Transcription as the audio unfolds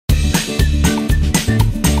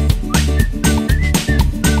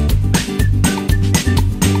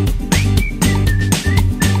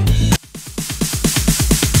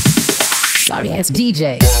baddest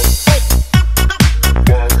DJ.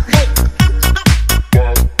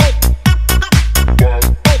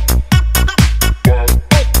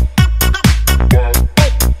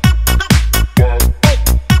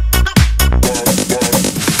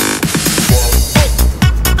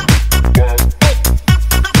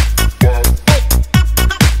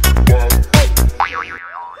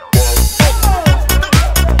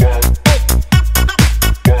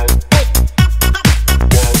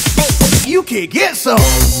 You can get some.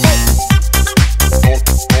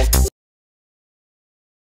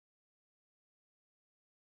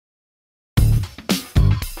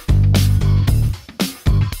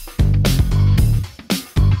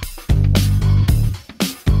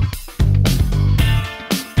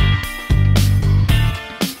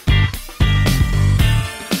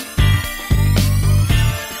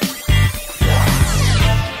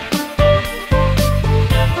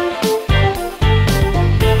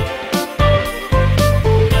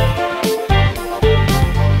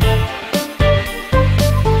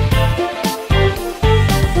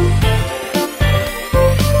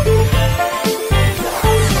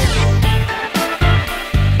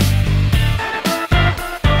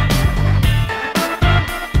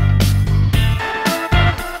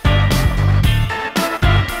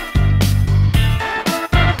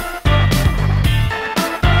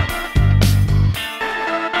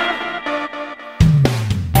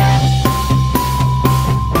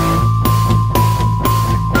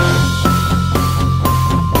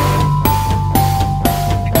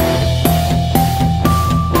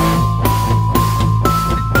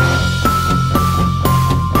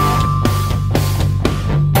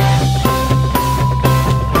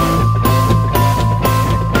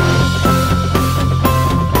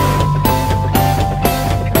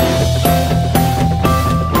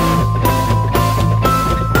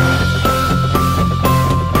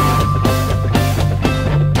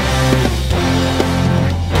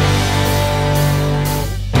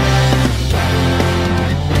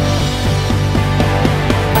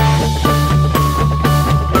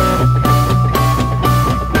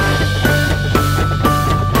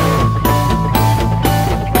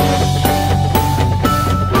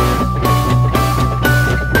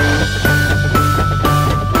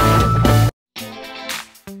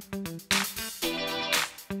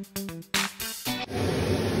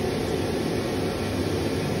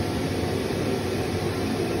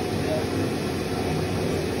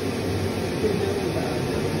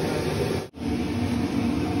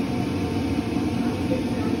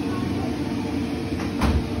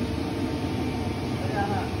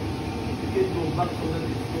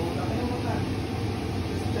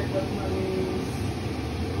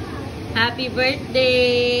 Happy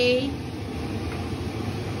birthday!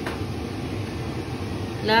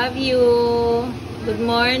 Love you! Good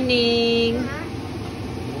morning!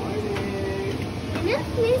 Can you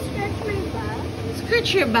please scratch my back?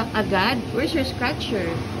 Scratch your back agad? Where's your scratcher?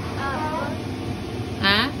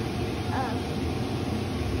 Ha?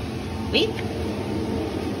 Wait!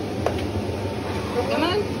 Come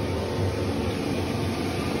on!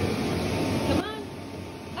 Come on!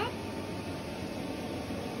 Up!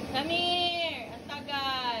 Come here! Ang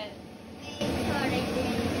tagal! Sorry.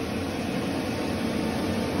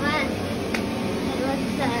 What?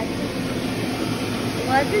 What's that?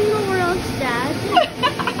 What in the world's that?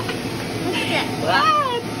 What's that?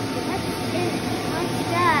 What? What's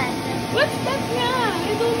that? What's that nga?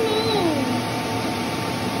 I don't know.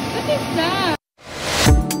 What is that?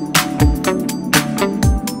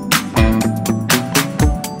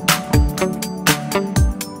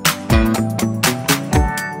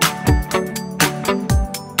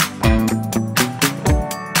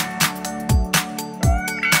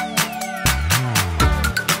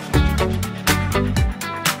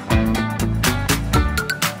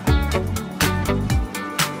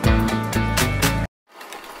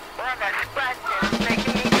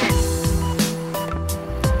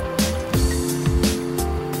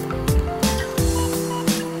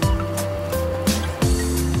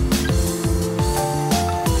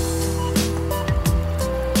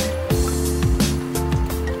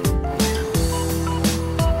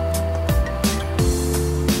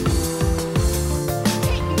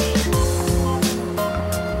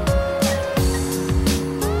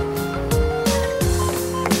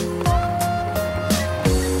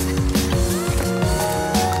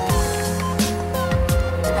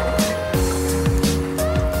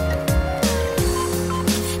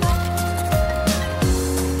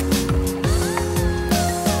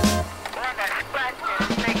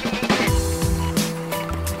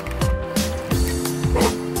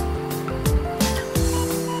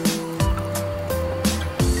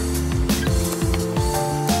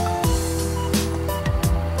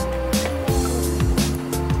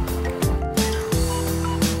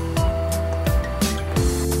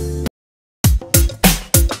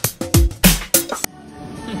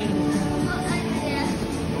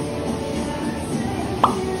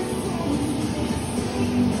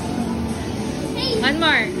 One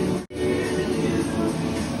more.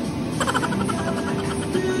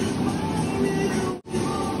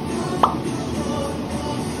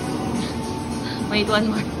 Wait, one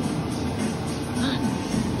more.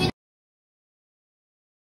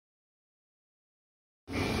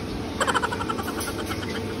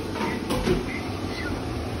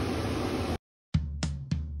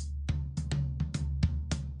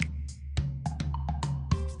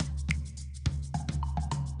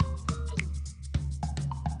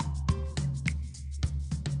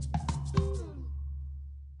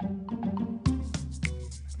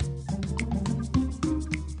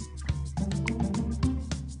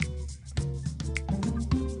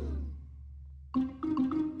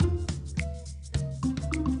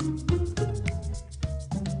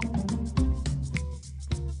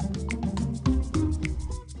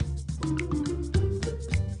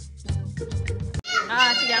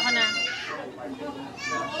 Sige, ako na.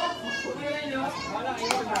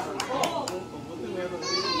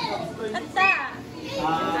 Ata!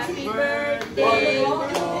 Happy birthday!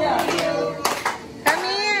 Come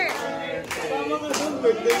here!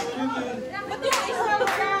 Ba't yung isang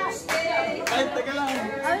birthday? Ay, taga lang.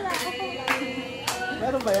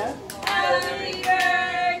 Meron ba yan? Happy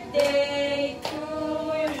birthday to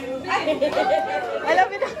you! Alam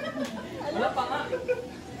mo na! Wala pa nga.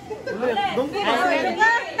 Doon ko ba?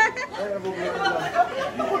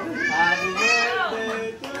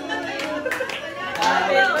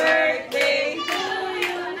 Happy birthday to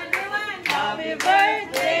you. Happy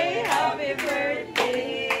birthday! Happy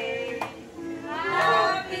birthday!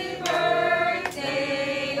 Happy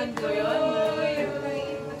birthday to you!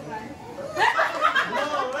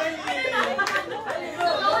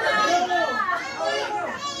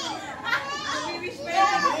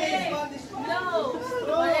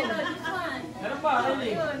 Meron pa,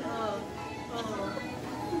 really?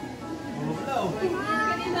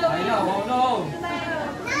 Ay na, wow, no!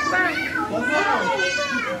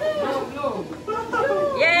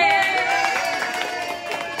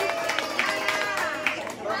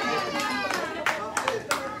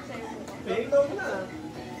 Payload na.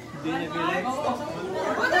 Hindi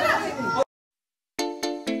na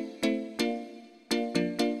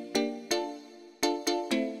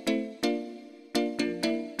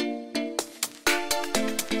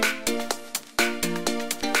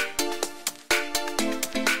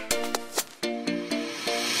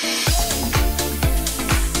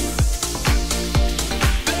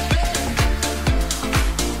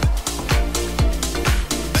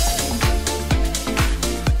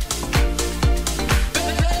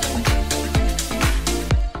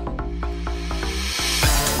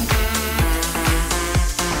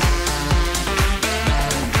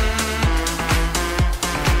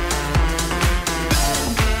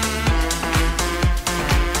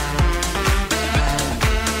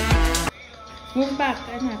Move back,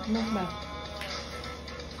 anak. Move back.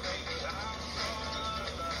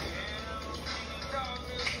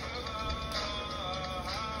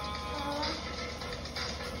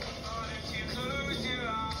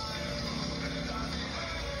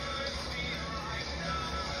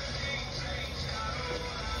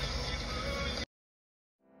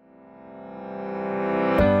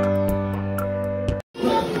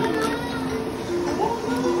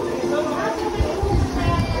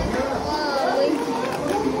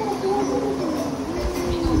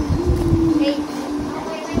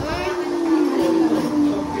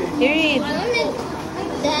 Here it.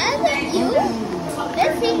 Dad, are you?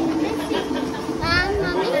 Let's see.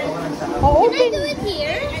 Mommy. Oh, Can I do it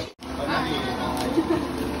here?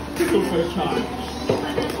 super charge.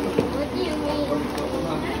 What do you mean?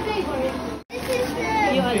 This is the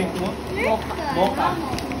Mocha.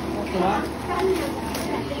 Mocha.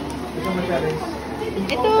 Ito magaling.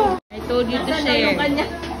 Ito. I told you to share.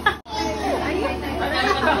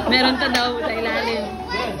 Meron ka daw sa ilalim.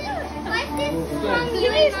 What's this? Mommy,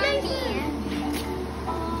 where's my